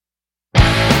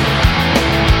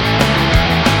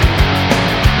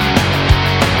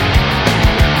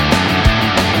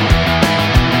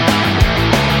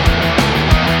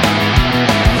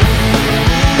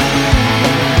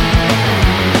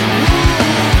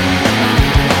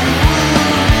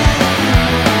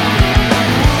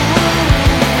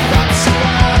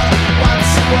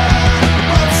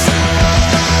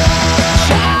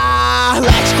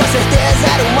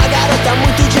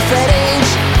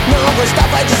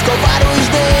escovar os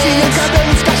dentes. Tinha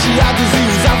cabelos cacheados e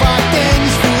usava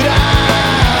tênis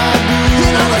furado.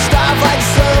 E não gostava de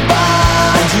samba,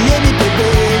 de MPB.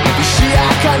 Vestia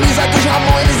a camisa dos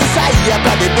Ramones e saía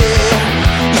pra beber.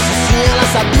 Isso sim ela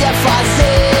sabia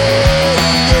fazer.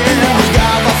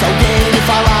 Ligava se alguém lhe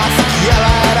falasse que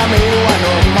ela era meio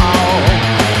anormal,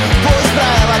 pois pra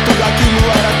ela tudo aquilo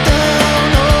era tão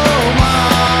normal.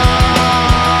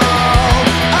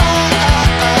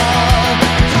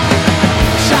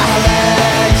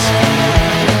 Charlet,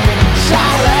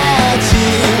 Charlet,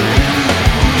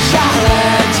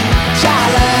 Charlet,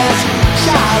 Charlet,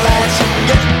 Charlet.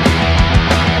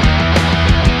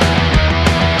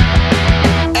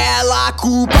 Ela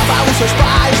culpava os seus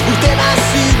pais por ter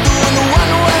nascido no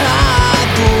ano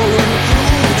errado.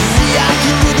 Dizia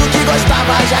que tudo que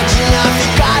gostava já tinha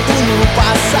ficado no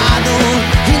passado,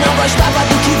 e não gostava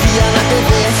do que via na TV.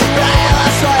 Pra ela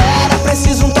só era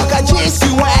preciso um toca-disco e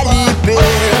um L